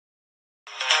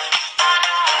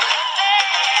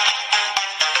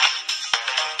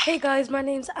Hey guys, my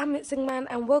name's Man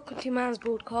and welcome to Mannz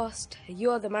Broadcast. You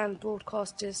are the Mannz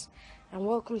Broadcasters and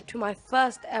welcome to my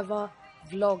first ever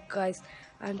vlog, guys.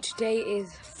 And today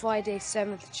is Friday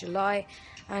 7th July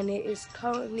and it is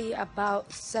currently about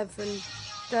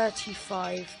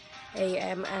 7:35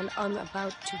 AM and I'm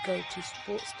about to go to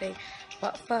sports day.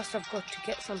 But first I've got to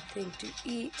get something to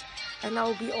eat and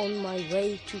I'll be on my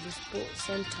way to the sports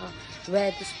centre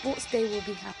where the sports day will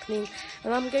be happening,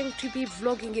 and I'm going to be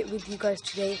vlogging it with you guys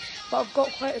today. But I've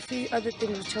got quite a few other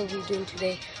things which I'll be doing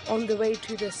today. On the way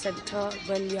to the centre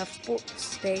when we have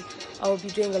sports day, I will be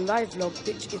doing a live vlog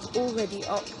which is already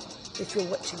up if you're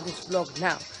watching this vlog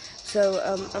now. So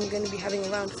I'm going to be having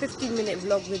around 15-minute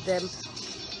vlog with them,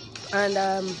 and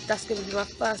that's going to be my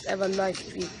first ever live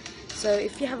stream. So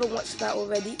if you haven't watched that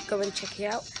already, go and check it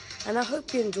out. And I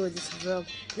hope you enjoy this vlog.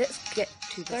 Let's get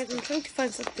to this. Guys, I'm trying to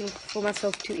find something for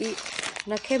myself to eat,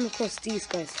 and I came across these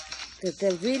guys.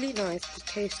 They're really nice, they're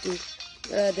tasty.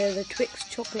 They're the Twix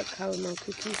chocolate caramel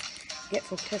cookies. Get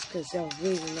from Tesco's, they're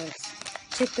really nice.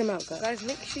 Check them out, guys. Guys,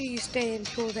 make sure you stay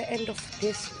until the end of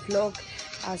this vlog,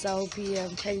 as I'll be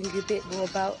telling you a bit more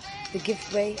about the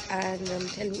giveaway and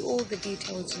telling you all the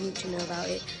details you need to know about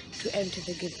it to enter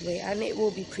the giveaway, and it will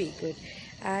be pretty good.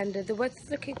 And the weather's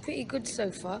looking pretty good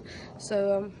so far,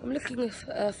 so I'm looking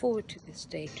forward to this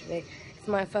day today. It's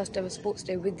my first ever sports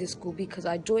day with this school because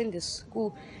I joined this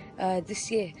school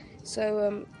this year,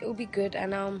 so it will be good,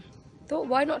 and thought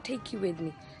why not take you with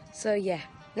me. So yeah,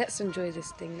 let's enjoy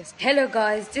this thing. Hello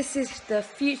guys, this is the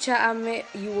future Amit.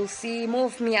 You will see more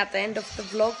of me at the end of the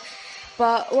vlog.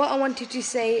 But what I wanted to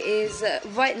say is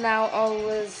right now I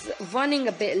was running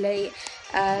a bit late,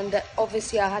 and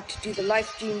obviously I had to do the live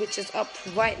stream which is up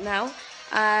right now,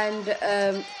 and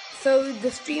so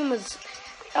the stream was,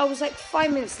 I was like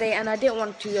 5 minutes late, and I didn't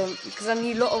want to because I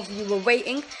knew a lot of you were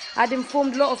waiting. I'd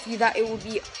informed a lot of you that it would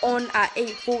be on at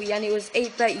 8:40 and it was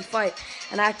 8:35,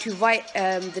 and I had to write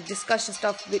the discussion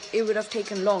stuff, but it would have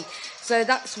taken long, so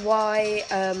that's why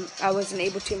I wasn't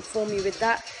able to inform you with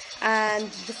that.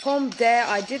 And from there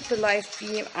I did the live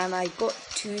stream and I got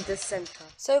to the centre.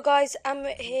 So guys, I'm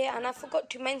here, and I forgot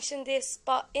to mention this,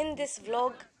 but in this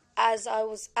vlog, as I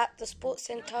was at the sports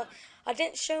centre, I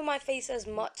didn't show my face as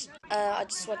much. I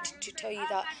just wanted to tell you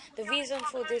that the reason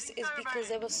for this is because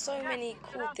there were so many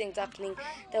cool things happening.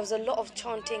 There was a lot of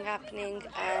chanting happening,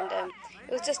 and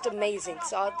it was just amazing.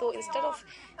 So I thought instead of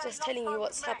just telling you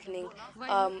what's happening,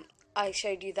 I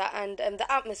showed you that, and the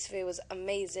atmosphere was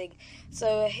amazing.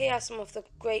 So here are some of the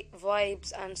great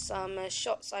vibes and some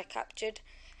shots I captured.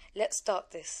 Let's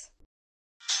start this.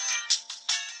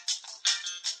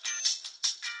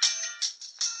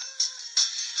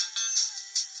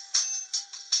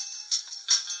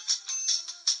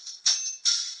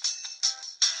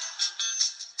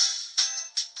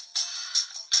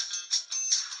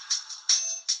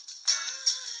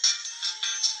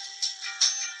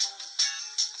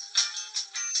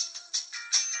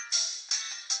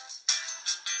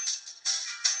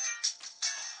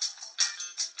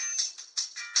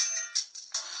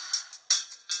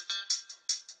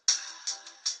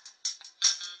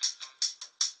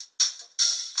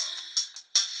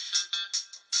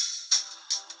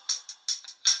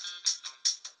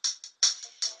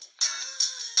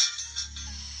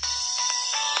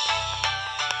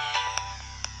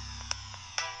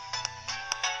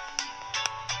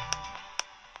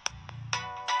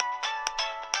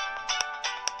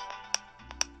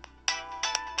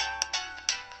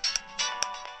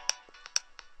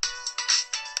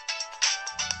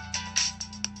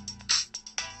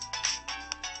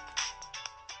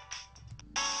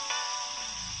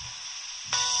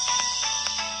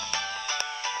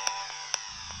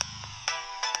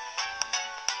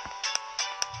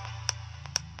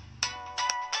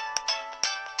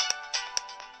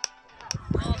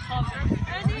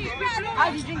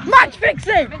 Match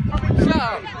fixing! Shut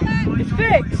up. It's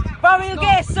fixed! Bro, you'll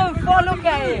get it so far, look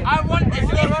at it! I want this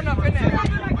to run up,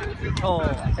 innit? Oh,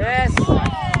 yes!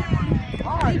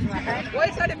 Why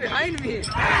is that behind me?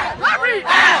 Hurry!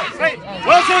 Wait,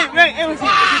 it was it.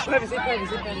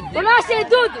 When I say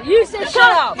dude, you say shut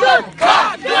up! Dude! When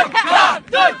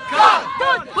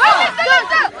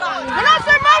I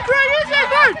say micro, you say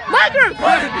dude! Micro!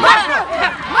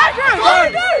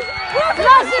 When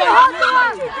I say hot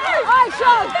dog, I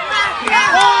shout!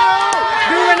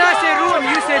 When I say room,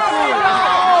 you say food!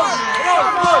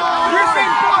 You say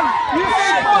fun! You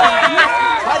say fun!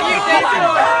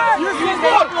 You say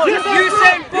fun! You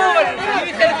say fun!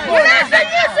 When I say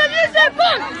you say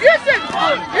fun! You say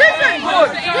fun! You say fun!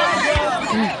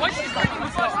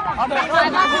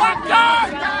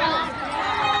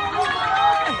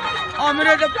 I'm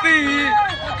ready to be!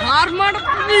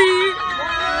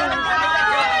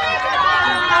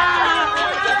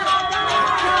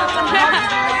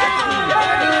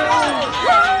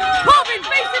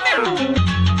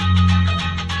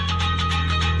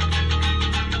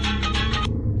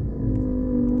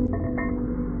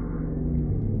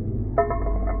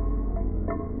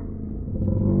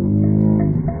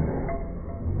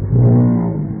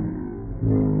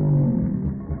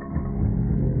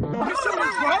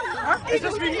 It's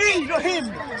just me, not him.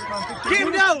 Keep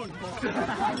him down.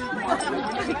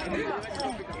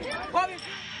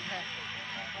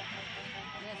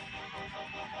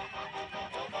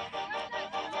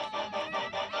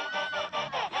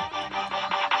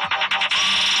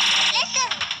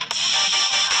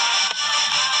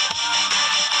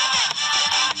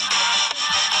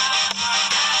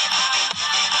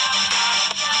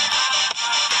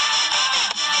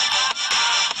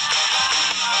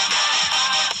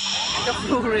 The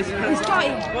floor is He's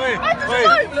starting. Wait,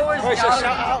 so shout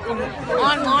out.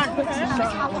 on.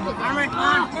 I'm right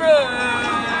on.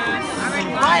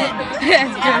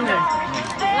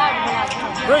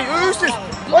 Wait, who's this?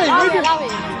 Wait,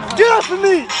 get off of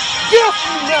me! Get off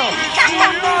of me now!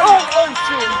 Oh,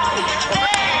 shit!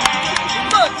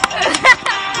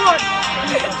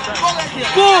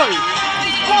 Boy!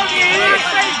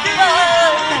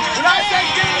 When I say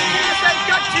gilly, you say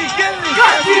gutty, gilly!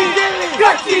 Gutty, gilly!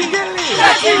 Gutty, gilly!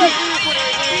 Gutty!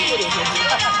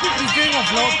 He's doing a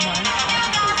vlog, man.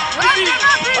 Hey,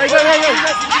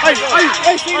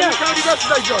 see that?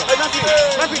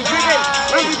 Nothing, do again.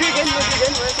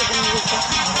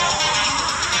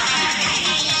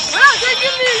 When I say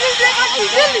gilly, you say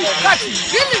gutty, gilly! Gutty,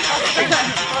 gilly!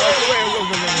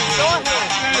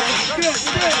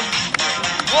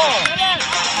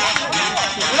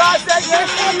 When I say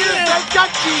gilly, you say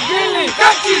gutty, gilly!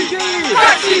 Gutty, gilly!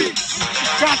 Gutty!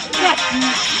 Gutty!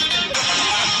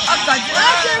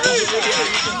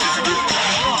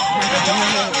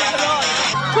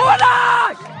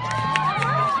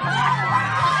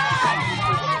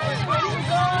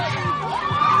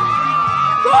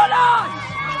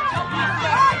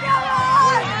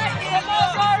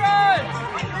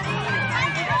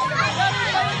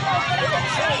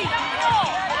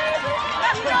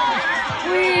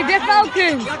 They're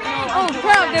Falcons. Oh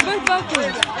crap, they're both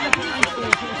Falcons.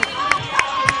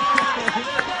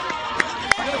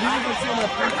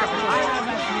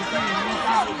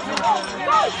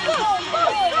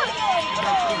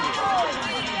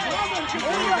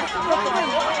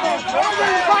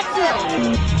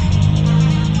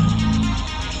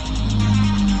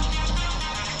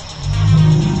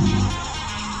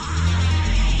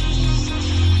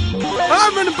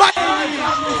 I'm in the back.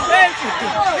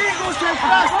 Eagles can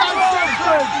fast down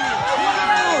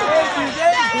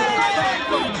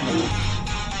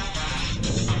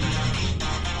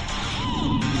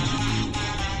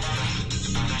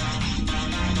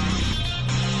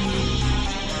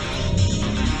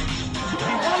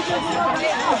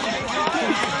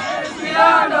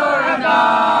Cristiano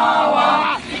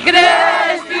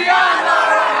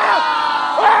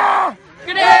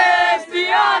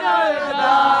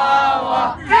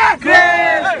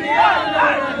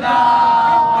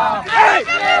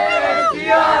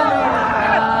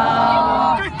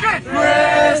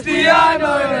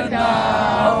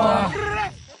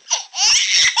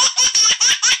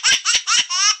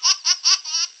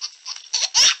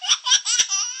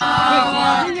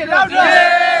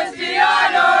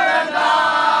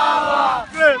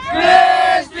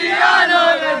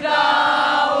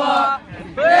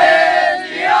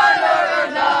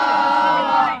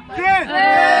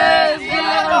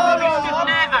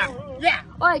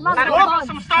I've got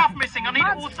some staff missing. I need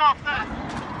all staff there.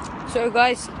 So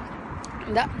guys,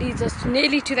 that leads us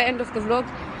nearly to the end of the vlog.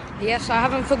 Yes, I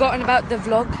haven't forgotten about the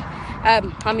vlog.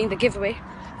 I mean the giveaway.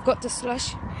 Got the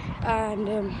slush,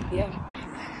 and yeah.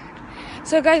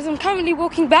 So guys, I'm currently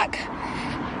walking back.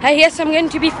 Yes, I'm going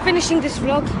to be finishing this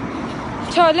vlog.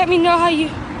 So let me know how you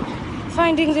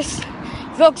finding this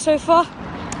vlog so far.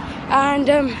 And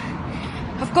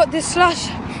I've got this slush.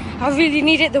 I really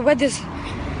need it. The weather's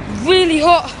really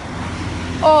hot.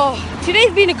 Oh,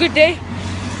 today's been a good day.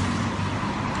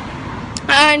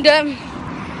 And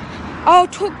I'll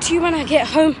talk to you when I get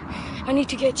home. I need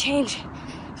to get changed.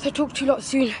 So I'll talk to you lot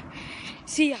soon.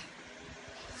 See ya.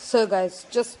 So guys,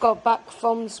 just got back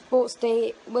from sports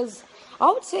day.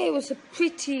 I would say it was a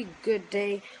pretty good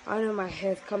day. I know my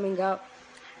hair's coming out.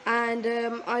 And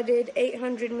I did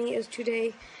 800 meters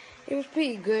today. It was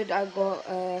pretty good. I got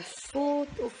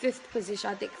 4th or 5th position.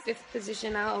 I think 5th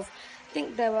position out of, I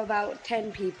think there were about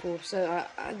 10 people. So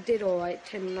I did alright,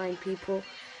 9 people.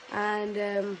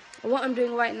 And what I'm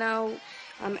doing right now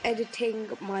I'm editing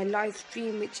my live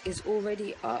stream, which is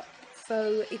already up.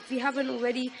 So if you haven't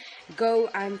already, go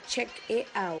and check it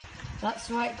out.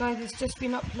 That's right, guys, it's just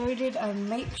been uploaded, and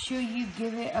make sure you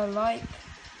give it a like.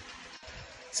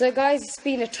 So guys, it's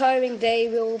been a tiring day,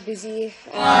 we're all busy.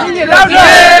 I've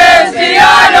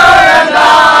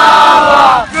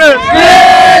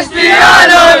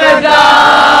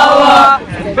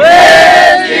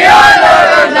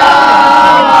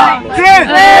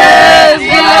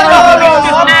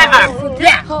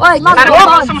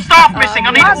some staff missing.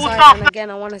 I need all staff. And again,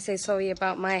 I want to say sorry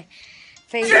about my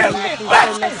face. I'm looking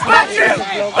so messy. It is a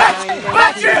vlog, and I'm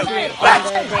going to do it on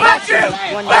the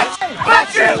day, one day.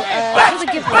 So, for the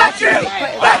giveaway, I think quite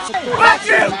a lot of support.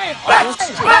 I wanted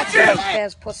it to be as fair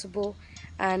as possible,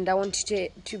 and I wanted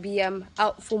it to be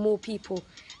out for more people,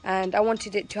 and I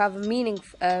wanted it to have a meaning,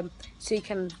 so you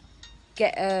can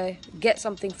get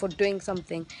something for doing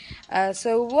something.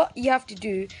 So what you have to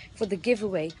do for the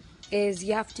giveaway is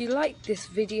you have to like this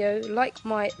video, like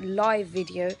my live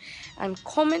video, and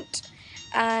comment.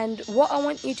 And what I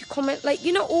want you to comment, like,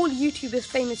 you know, all YouTubers,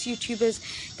 famous YouTubers,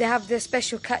 they have their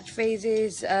special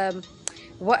catchphrases,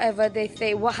 whatever they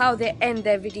say, how they end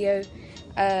their video.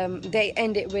 They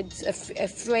end it with a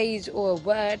phrase or a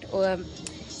word or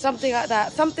something like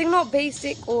that, something not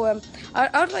basic, or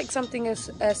I'd like something as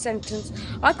a sentence.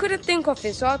 I couldn't think of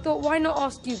it, so I thought, why not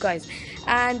ask you guys?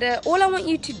 And all I want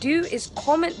you to do is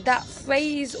comment that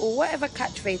phrase or whatever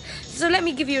catchphrase. So let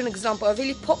me give you an example. A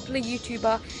really popular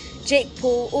YouTuber, Jake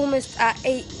Paul, almost at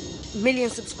 8 million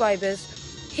subscribers.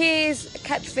 His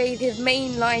catchphrase, his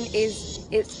main line is,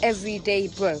 "It's everyday,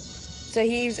 bro." So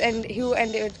he'll end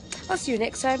it with, "I'll see you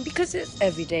next time because it's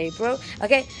everyday, bro."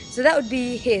 Okay, so that would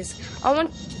be his. I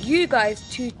want you guys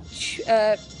to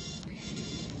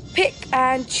pick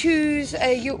and choose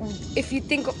if you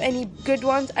think of any good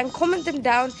ones, and comment them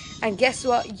down. And guess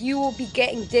what? You will be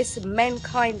getting this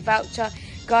Menkind voucher,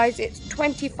 guys. It's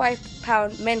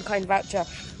 £25 Menkind voucher.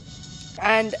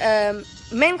 And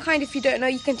Menkind, if you don't know,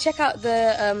 you can check out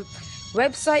the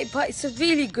website, but it's a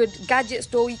really good gadget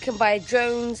store. You can buy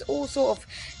drones, all sort of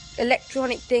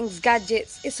electronic things,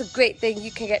 gadgets. It's a great thing.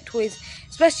 You can get toys,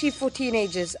 especially for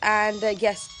teenagers, and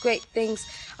yes, great things.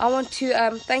 I want to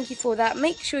thank you for that.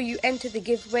 Make sure you enter the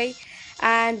giveaway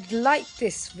and like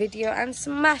this video and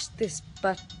smash the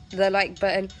like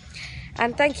button.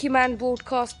 And thank you, man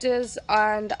broadcasters,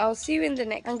 and I'll see you in the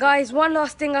next. And guys, one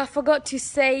last thing, I forgot to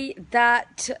say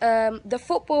that the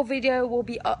football video will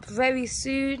be up very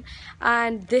soon,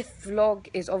 and this vlog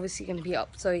is obviously going to be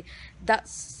up, so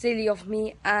that's silly of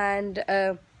me. And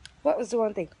what was the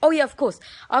one thing? Oh yeah, of course,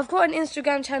 I've got an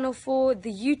Instagram channel for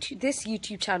this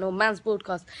YouTube channel, Mannz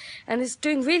Broadcast, and it's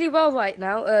doing really well right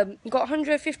now. Got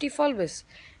 150 followers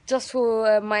just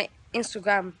for my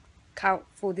Instagram account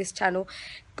for this channel.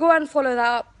 Go and follow that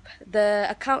up. The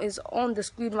account is on the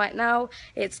screen right now.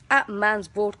 It's at Mannz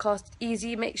Broadcast.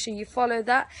 Easy. Make sure you follow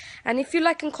that. And if you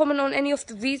like and comment on any of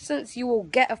the recents, you will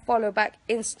get a follow back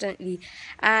instantly.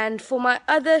 And for my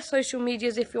other social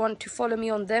medias, if you want to follow me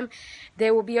on them, they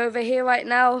will be over here right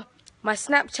now. My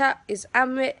Snapchat is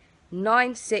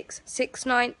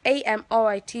amrit9669,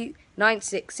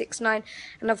 AMRIT9669,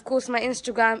 and of course my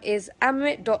Instagram is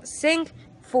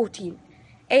amrit.sing14,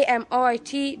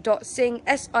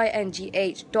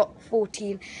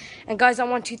 amrit.sing14. And guys, I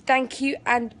want to thank you.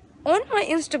 And on my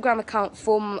Instagram account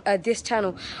from this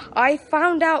channel, I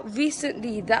found out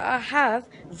recently that I have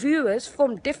viewers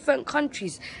from different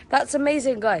countries. That's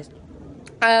amazing, guys.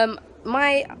 What I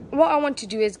want to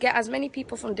do is get as many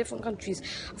people from different countries.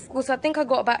 Of course, I think I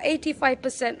got about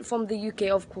 85% from the UK,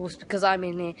 of course, because I'm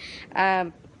in here.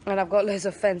 And I've got loads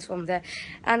of friends from there.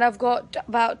 And I've got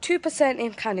about 2%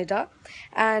 in Canada,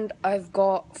 and I've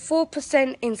got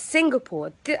 4% in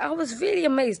Singapore. I was really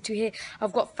amazed to hear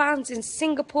I've got fans in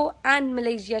Singapore and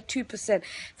Malaysia, 2%.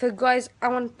 So guys, I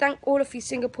want to thank all of you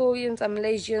Singaporeans and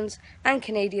Malaysians and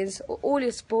Canadians for all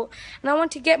your support. And I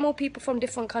want to get more people from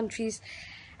different countries.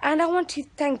 And I want to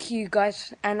thank you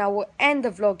guys, and I will end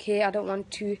the vlog here. I don't want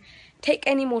to take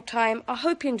any more time. I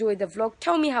hope you enjoyed the vlog.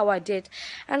 Tell me how I did,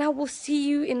 and I will see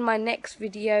you in my next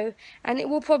video, and it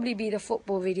will probably be the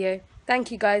football video.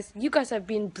 Thank you guys. You guys have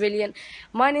been brilliant.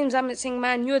 My name's Amit Singh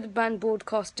Man. You're the band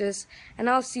broadcasters, and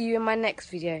I'll see you in my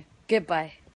next video.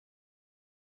 Goodbye.